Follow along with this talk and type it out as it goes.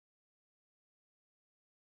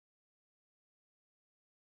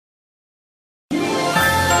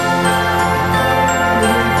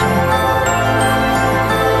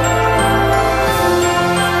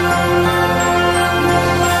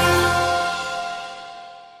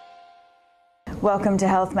Welcome to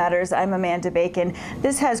Health Matters. I'm Amanda Bacon.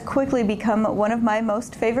 This has quickly become one of my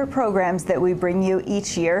most favorite programs that we bring you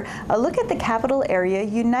each year, a look at the Capital Area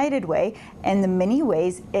United Way and the many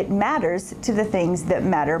ways it matters to the things that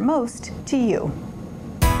matter most to you.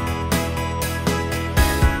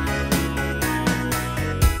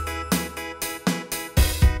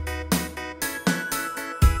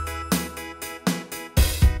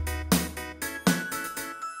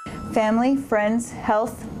 Family, friends,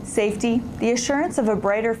 health, safety, the assurance of a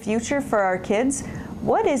brighter future for our kids.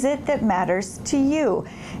 What is it that matters to you?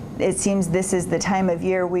 It seems this is the time of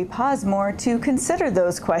year we pause more to consider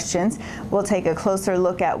those questions. We'll take a closer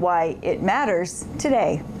look at why it matters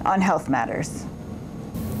today on Health Matters.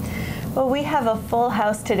 Well, we have a full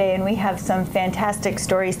house today and we have some fantastic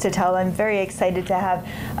stories to tell. I'm very excited to have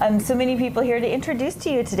so many people here to introduce to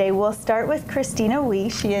you today. We'll start with Christina Wee.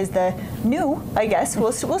 She is the new, I guess,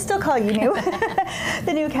 we'll still call you new,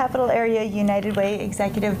 the new Capital Area United Way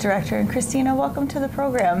Executive Director. And Christina, welcome to the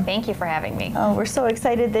program. Thank you for having me. Oh, we're so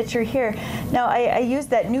excited that you're here. Now, I use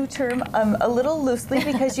that new term a little loosely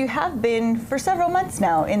because you have been for several months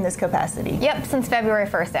now in this capacity. Yep, since February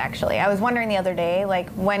 1st, actually. I was wondering the other day, like,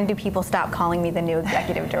 when do people stop calling me the new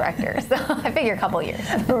executive director? So I figure a couple years.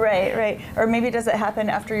 Right, right. Or maybe does it happen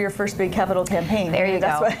after your first big capital campaign? There you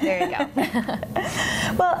go. There you go.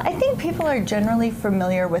 Well, I think people are generally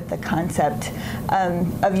familiar with the concept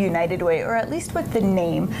of United Way, or at least with the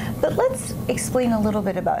name. But let's explain a little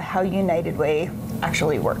bit about how United Way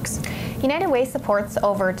actually works. United Way supports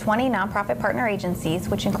over 20 nonprofit partner agencies,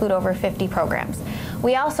 which include over 50 programs.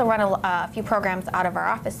 We also run a few programs out of our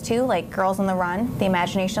office too, like Girls on the Run, the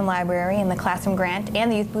Imagination Library, and the Classroom Grant,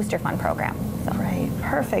 and the Youth Booster Fund program. So. Right,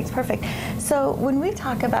 perfect, perfect. So when we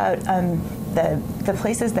talk about the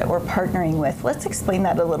places that we're partnering with, let's explain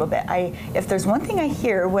that a little bit. If there's one thing I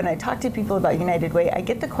hear when I talk to people about United Way, I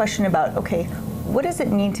get the question about, okay, what does it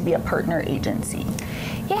mean to be a partner agency?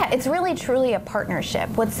 Yeah, it's really truly a partnership.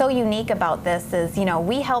 What's so unique about this is, you know,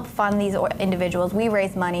 we help fund these individuals, we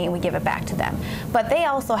raise money and we give it back to them. But they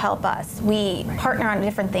also help us. We partner on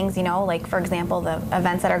different things, you know, like for example, the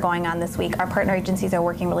events that are going on this week, our partner agencies are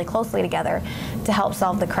working really closely together to help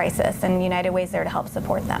solve the crisis, and United Way is there to help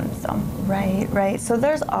support them. So. Right, right. So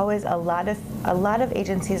there's always a lot of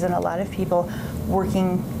agencies and a lot of people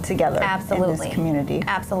working together. Absolutely. In this community.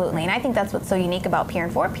 Absolutely. And I think that's what's so unique about Peer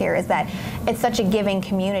and For Peer is that it's such a giving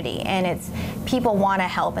community, and it's people want to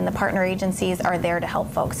help, and the partner agencies are there to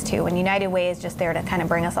help folks too, and United Way is just there to kind of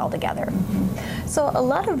bring us all together. Mm-hmm. So a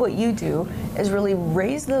lot of what you do is really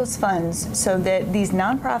raise those funds so that these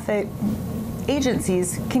nonprofit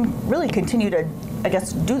agencies can really continue to, I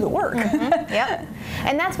guess, do the work. Mm-hmm. Yep.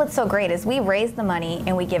 And that's what's so great is we raise the money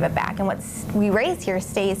and we give it back, and what we raise here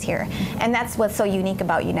stays here. And that's what's so unique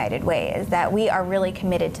about United Way is that we are really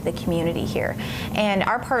committed to the community here. And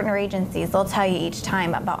our partner agencies, they'll tell you each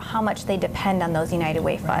time about how much they depend on those United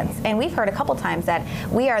Way funds. Right. And we've heard a couple times that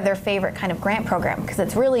we are their favorite kind of grant program because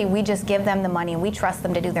it's really, we just give them the money and we trust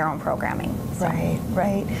them to do their own programming. So. Right,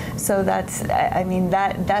 right. So that's, I mean,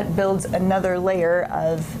 that builds another layer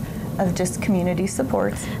of just community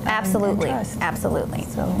support. Absolutely, and trust. Absolutely.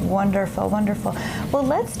 So wonderful, wonderful. Well,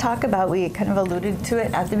 let's talk about, we kind of alluded to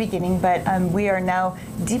it at the beginning, but we are now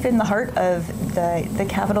deep in the heart of the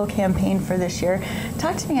Capital campaign for this year.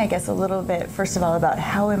 Talk to me, I guess, a little bit, first of all, about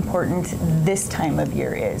how important this time of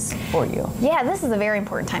year is for you. Yeah, this is a very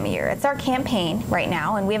important time of year. It's our campaign right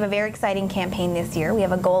now, and we have a very exciting campaign this year. We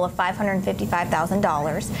have a goal of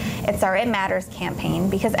 $555,000. It's our It Matters campaign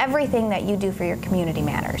because everything that you do for your community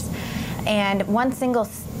matters. And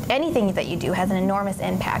anything that you do has an enormous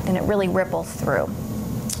impact, and it really ripples through.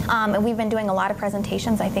 And we've been doing a lot of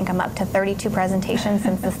presentations. I think I'm up to 32 presentations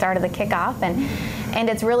since the start of the kickoff, and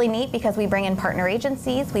it's really neat because we bring in partner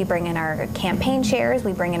agencies, we bring in our campaign chairs,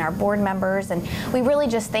 we bring in our board members, and we really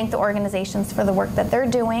just thank the organizations for the work that they're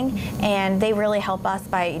doing, and they really help us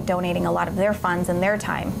by donating a lot of their funds and their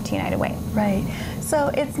time to United Way. Right. So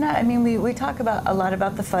it's not, I mean, we talk about a lot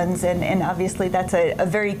about the funds, and obviously that's a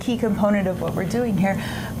very key component of what we're doing here,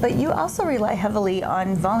 but you also rely heavily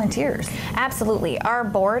on volunteers. Absolutely. Our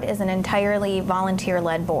board is an entirely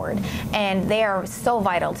volunteer-led board, and they are so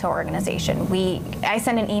vital to our organization. I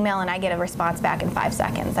send an email and I get a response back in 5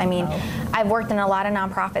 seconds. I mean, wow. I've worked in a lot of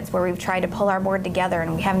nonprofits where we've tried to pull our board together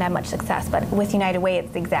and we haven't had much success, but with United Way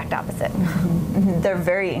it's the exact opposite. Mm-hmm. Mm-hmm. They're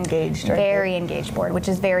very engaged, right? Very engaged board, which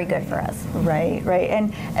is very good for us. Right, right.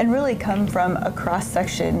 And really come from a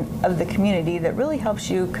cross-section of the community that really helps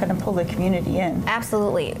you kind of pull the community in.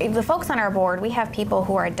 Absolutely. The folks on our board, we have people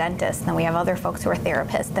who are dentists, and we have other folks who are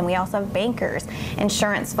therapists, and we also have bankers,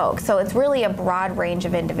 insurance folks. So it's really a broad range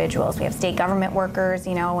of individuals. We have state government workers, workers,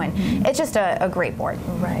 you know, and it's just a great board.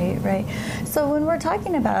 Right, right. So when we're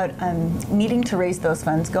talking about needing to raise those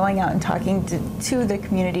funds, going out and talking to the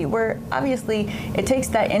community, where obviously it takes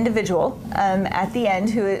that individual at the end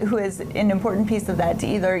who is an important piece of that to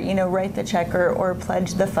either, you know, write the check or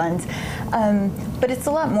pledge the funds. But it's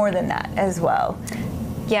a lot more than that as well.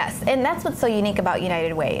 Yes, and that's what's so unique about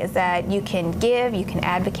United Way is that you can give, you can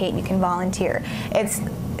advocate, you can volunteer.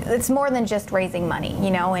 It's more than just raising money, you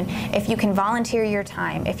know, and if you can volunteer your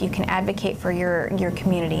time, if you can advocate for your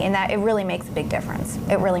community, and that it really makes a big difference.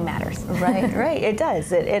 It really matters. Right, right, it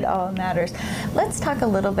does. It all matters. Let's talk a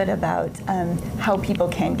little bit about how people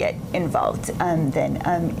can get involved then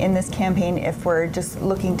in this campaign. If we're just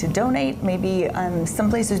looking to donate, maybe some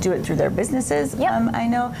places do it through their businesses. Yep. I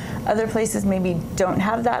know other places maybe don't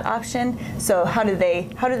have that option. So how do they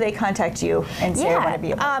contact you and say, I want to be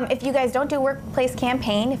able if you guys don't do workplace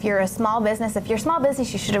campaign, if you're a small business, you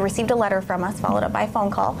should have received a letter from us, followed up by a phone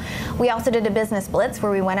call. We also did a business blitz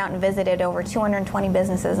where we went out and visited over 220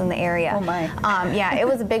 businesses in the area. Oh my. Yeah, it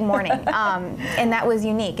was a big morning, and that was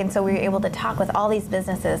unique. And so we were able to talk with all these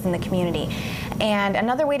businesses in the community. And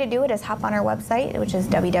another way to do it is hop on our website, which is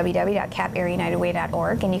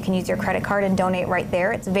www.capareaunitedway.org, and you can use your credit card and donate right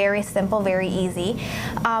there. It's very simple, very easy.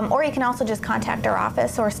 Or you can also just contact our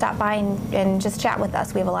office or stop by and just chat with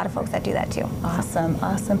us. We have a lot of folks that do that too. Awesome,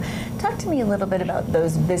 awesome. Talk to me a little bit about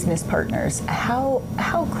those business partners. How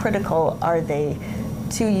critical are they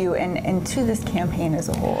to you and to this campaign as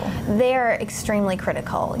a whole? They're extremely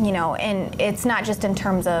critical, you know, and it's not just in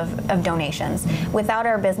terms of donations. Without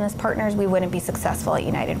our business partners, we wouldn't be successful at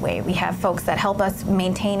United Way. We have folks that help us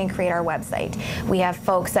maintain and create our website. We have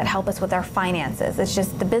folks that help us with our finances. It's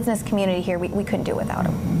just the business community here, we couldn't do without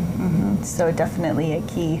them. Mm-hmm. So definitely a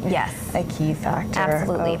key factor.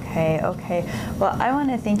 Absolutely. Okay. Well, I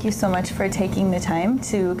want to thank you so much for taking the time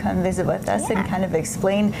to come visit with us and kind of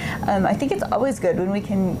explain. I think it's always good when we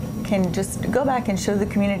can just go back and show the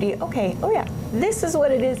community, this is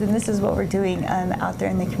what it is and this is what we're doing out there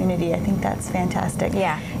in the community. I think that's fantastic.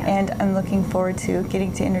 Yeah. And I'm looking forward to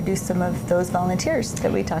getting to introduce some of those volunteers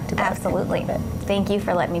that we talked about. Absolutely. Thank you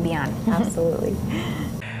for letting me be on. Absolutely.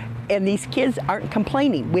 And these kids aren't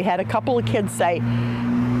complaining. We had a couple of kids say,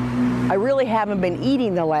 I really haven't been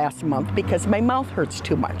eating the last month because my mouth hurts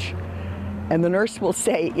too much. And the nurse will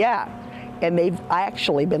say, yeah. And they've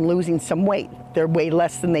actually been losing some weight. They're way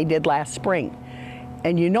less than they did last spring.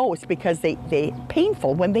 And you know it's because they're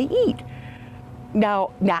painful when they eat.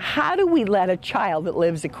 Now how do we let a child that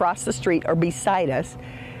lives across the street or beside us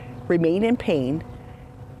remain in pain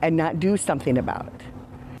and not do something about it?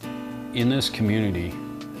 In this community,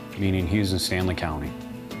 meaning Hughes and Stanley County,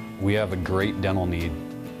 we have a great dental need.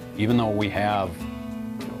 Even though we have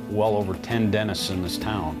well over 10 dentists in this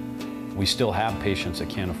town, we still have patients that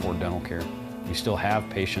can't afford dental care. We still have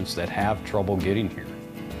patients that have trouble getting here.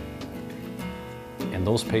 And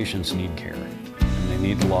those patients need care, and they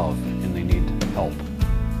need love, and they need help.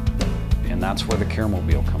 And that's where the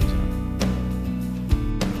CareMobile comes in.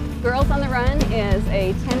 Girls on the Run is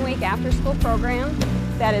a 10-week after-school program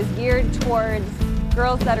that is geared towards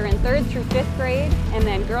girls that are in 3rd through 5th grade, and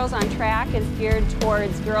then Girls on Track is geared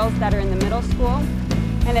towards girls that are in the middle school.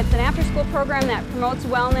 And it's an after-school program that promotes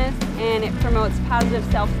wellness and it promotes positive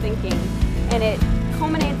self-thinking. And it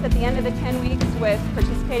culminates at the end of the 10 weeks with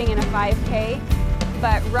participating in a 5K,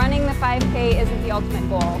 but running the 5K isn't the ultimate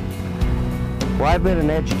goal. Well, I've been in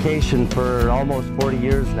education for almost 40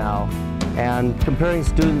 years now, and comparing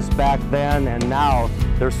students back then and now,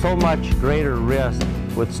 there's so much greater risk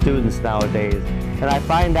with students nowadays. And I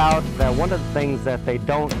find out that one of the things that they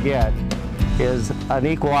don't get is an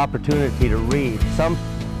equal opportunity to read. Some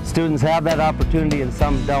students have that opportunity and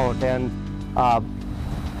some don't. And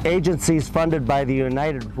agencies funded by the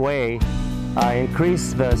United Way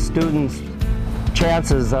increase the students'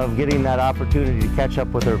 chances of getting that opportunity to catch up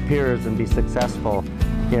with their peers and be successful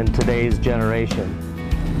in today's generation.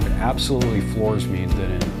 It absolutely floors me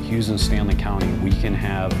that in Hughes and Stanley County, we can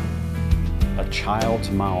have a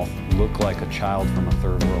child's mouth look like a child from a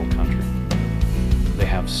third world country. They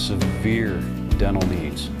have severe dental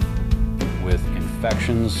needs with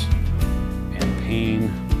infections and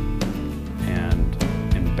pain and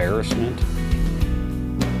embarrassment.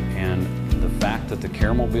 And the fact that the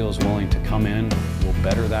CareMobile is willing to come in will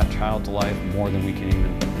better that child's life more than we can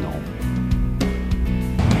even know.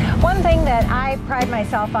 One thing that I pride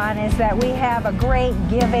myself on is that we have a great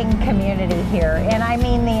giving community here, and I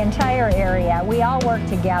mean the entire area. We all all work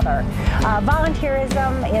together.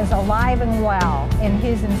 Volunteerism is alive and well in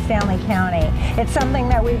Hughes and Stanley County. It's something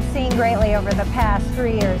that we've seen greatly over the past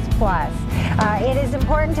 3 years plus. It is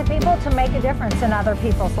important to people to make a difference in other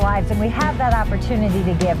people's lives, and we have that opportunity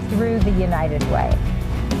to give through the United Way.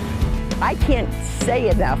 I can't say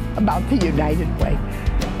enough about the United Way.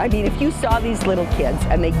 I mean, if you saw these little kids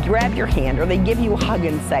and they grab your hand or they give you a hug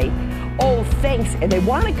and say, oh, thanks, and they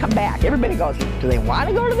want to come back. Everybody goes, do they want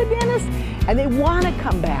to go to the dentist? And they want to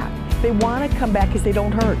come back. They want to come back because they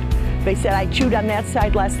don't hurt. They said, I chewed on that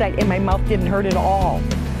side last night and my mouth didn't hurt at all.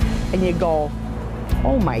 And you go,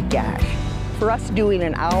 oh my gosh. For us doing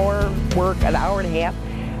an hour work, an hour and a half,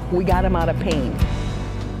 we got them out of pain.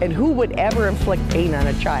 And who would ever inflict pain on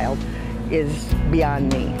a child is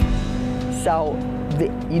beyond me. So the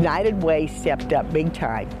United Way stepped up big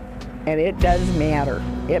time. And it does matter.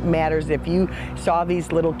 It matters. If you saw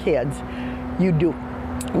these little kids, you'd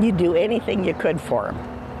do anything you could for them.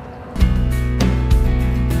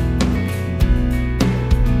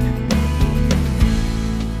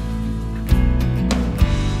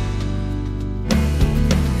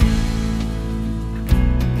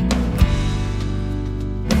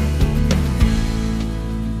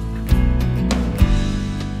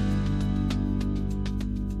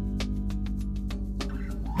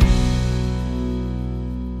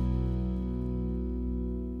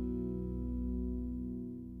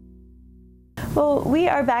 Well, we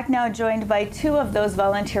are back now joined by two of those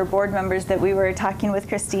volunteer board members that we were talking with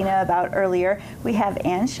Christina about earlier. We have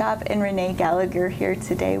Ann Schopp and Renee Gallagher here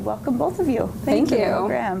today. Welcome, both of you. Thank you. To the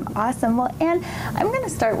program. Awesome. Well, Ann, I'm going to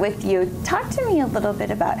start with you. Talk to me a little bit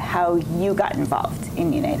about how you got involved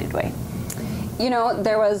in United Way. You know,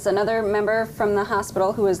 there was another member from the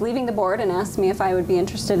hospital who was leaving the board and asked me if I would be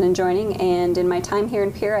interested in joining, and in my time here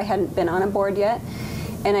in Pierre, I hadn't been on a board yet.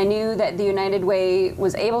 And I knew that the United Way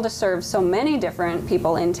was able to serve so many different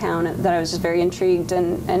people in town that I was just very intrigued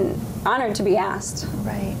and honored to be asked.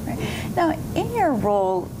 Right, right. Now, in your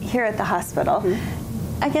role here at the hospital,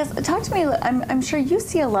 I guess, talk to me, I'm sure you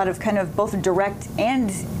see a lot of kind of both direct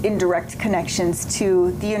and indirect connections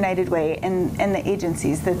to the United Way and the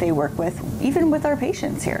agencies that they work with, even with our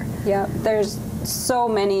patients here. Yeah, there's so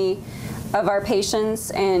many of our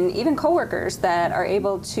patients and even coworkers that are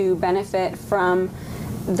able to benefit from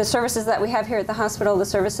the services that we have here at the hospital, the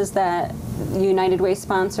services that United Way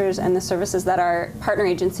sponsors, and the services that our partner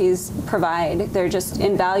agencies provide. They're just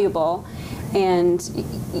invaluable, and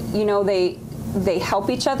you know, they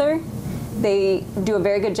help each other. They do a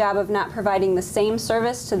very good job of not providing the same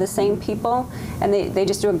service to the same people, and they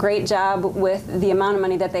just do a great job with the amount of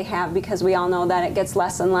money that they have, because we all know that it gets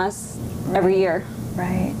less and less every year.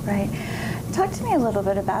 Right, right. Talk to me a little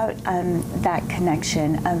bit about that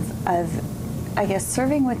connection of I guess,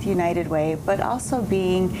 serving with United Way, but also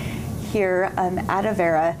being here at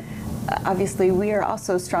Avera. Obviously, we are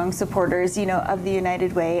also strong supporters, you know, of the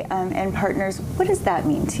United Way and partners. What does that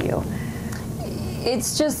mean to you?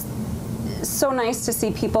 It's just so nice to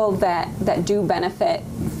see people that do benefit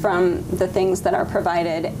from the things that are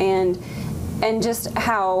provided, and just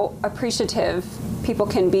how appreciative people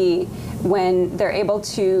can be when they're able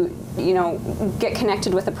to, you know, get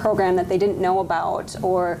connected with a program that they didn't know about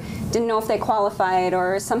or didn't know if they qualified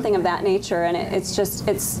or something of that nature. And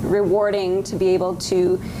it's rewarding to be able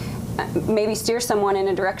to maybe steer someone in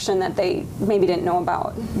a direction that they maybe didn't know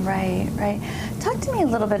about. Right, right. Talk to me a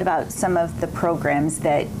little bit about some of the programs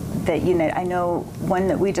that United, I know one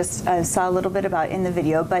that we just saw a little bit about in the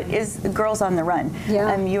video, but is Girls on the Run.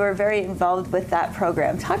 Yeah. You are very involved with that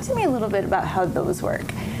program. Talk to me a little bit about how those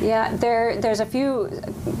work. Yeah, there's a few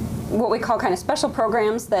what we call kind of special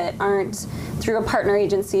programs that aren't through a partner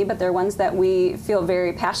agency, but they're ones that we feel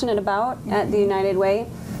very passionate about at the United Way.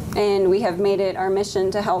 And we have made it our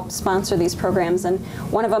mission to help sponsor these programs. And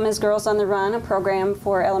one of them is Girls on the Run, a program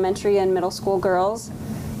for elementary and middle school girls.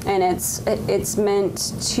 And it's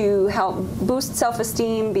meant to help boost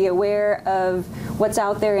self-esteem, be aware of what's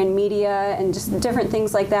out there in media, and just different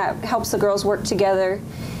things like that. Helps the girls work together.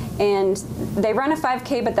 And they run a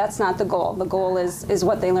 5K, but that's not the goal. The goal is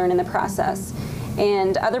what they learn in the process.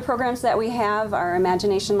 And other programs that we have are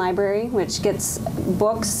Imagination Library, which gets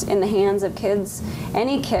books in the hands of kids,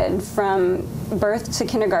 any kid from birth to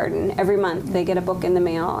kindergarten. Every month they get a book in the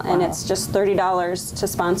mail, and it's just $30 to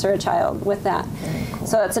sponsor a child with that. Cool.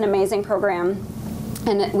 So that's an amazing program.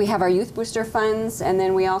 And we have our Youth Booster funds, and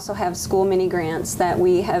then we also have school mini grants that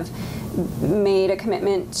we have made a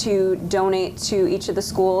commitment to donate to each of the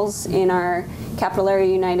schools in our Capital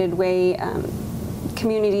Area United Way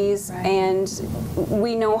communities. Right. And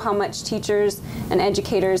we know how much teachers and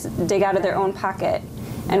educators dig out of their own pocket,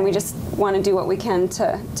 and we want to do what we can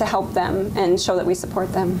to help them and show that we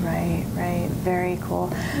support them. Right, right. Very cool.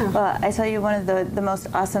 Yeah. Well, I tell you, one of the most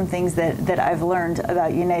awesome things that I've learned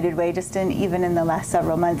about United Way, just even in the last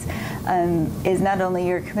several months, is not only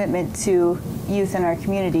your commitment to youth in our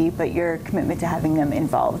community, but your commitment to having them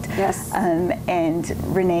involved. Yes. And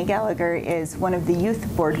Renee Gallagher is one of the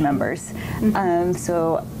youth board members.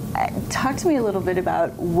 So talk to me a little bit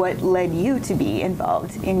about what led you to be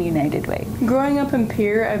involved in United Way. Growing up in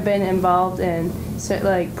Pierre, I've been involved in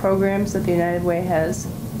like programs that the United Way has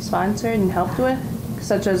sponsored and helped with,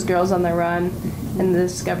 such as Girls on the Run and the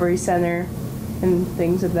Discovery Center and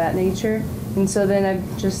things of that nature. And so then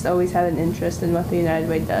I've just always had an interest in what the United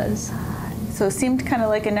Way does. So it seemed kind of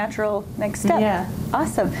like a natural next step. Yeah.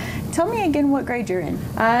 Awesome. Tell me again what grade you're in.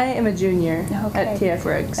 I am a junior at TF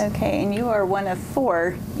Riggs. Okay, and you are one of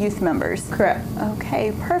 4 youth members. Correct.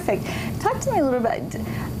 Okay, perfect. Talk to me a little bit.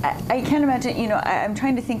 I can't imagine, you know, I'm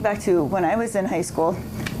trying to think back to when I was in high school.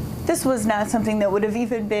 This was not something that would have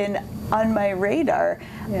even been on my radar.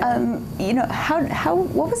 Yeah. You know,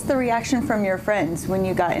 what was the reaction from your friends when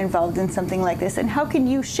you got involved in something like this, and how can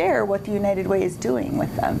you share what the United Way is doing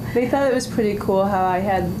with them? They thought it was pretty cool how I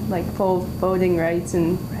had like full voting rights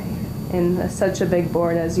and in such a big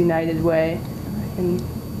board as United Way. And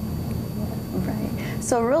right.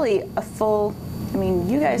 So really a full, I mean,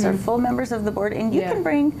 you guys are full members of the board, and you can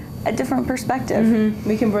bring a different perspective.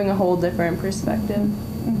 We can bring a whole different perspective.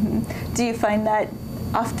 Do you find that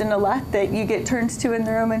often a lot, that you get turned to in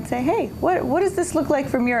the room and say, hey, what does this look like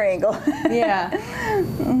from your angle? Yeah,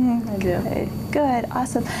 I do. Good,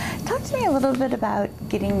 awesome. Talk to me a little bit about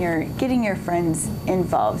getting your friends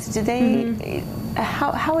involved. Do they,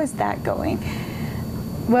 how is that going?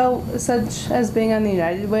 Well, such as being on the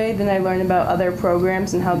United Way, then I learned about other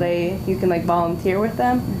programs and how you can like volunteer with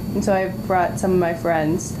them. And so I've brought some of my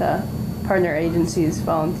friends to partner agencies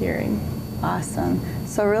volunteering. Awesome.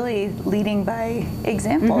 So really leading by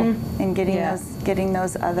example and getting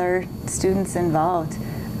those other students involved.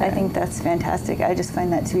 I think that's fantastic. I just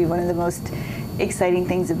find that to be one of the most exciting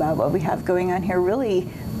things about what we have going on here, really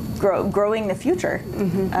growing the future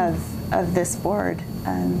of this board,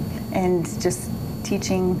 and just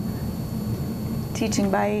teaching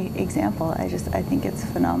by example. I think it's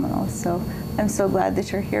phenomenal. So I'm so glad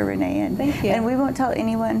that you're here, Renee. And thank you. And we won't tell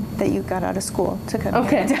anyone that you got out of school to come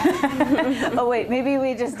here. Oh wait, maybe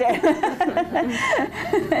we just did.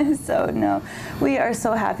 So no, we are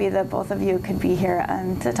so happy that both of you could be here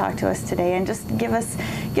to talk to us today and just give us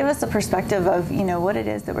a perspective of, you know, what it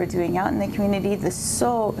is that we're doing out in the community. There's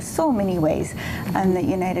so many ways that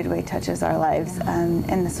United Way touches our lives, and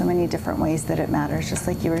there's so many different ways that it matters. Just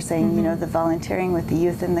like you were saying, you know, the volunteering with the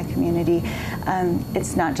youth in the community.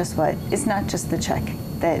 It's not just the check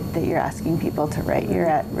that you're asking people to write.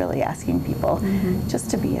 You're really asking people just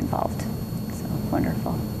to be involved. So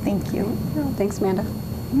wonderful. Thank you. Thanks, Amanda.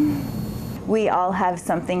 We all have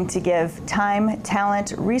something to give: time,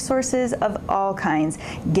 talent, resources of all kinds.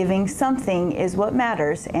 Giving something is what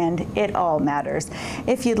matters, and it all matters.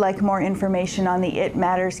 If you'd like more information on the It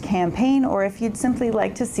Matters campaign, or if you'd simply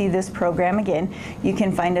like to see this program again, you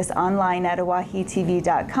can find us online at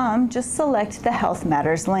owahitv.com. Just select the Health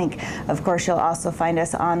Matters link. Of course, you'll also find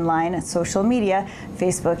us online at social media,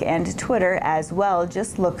 Facebook and Twitter as well.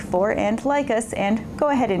 Just look for and like us, and go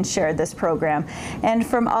ahead and share this program. And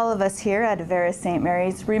from all of us here at Avera St.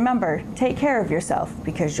 Mary's, remember, take care of yourself,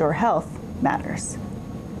 because your health matters.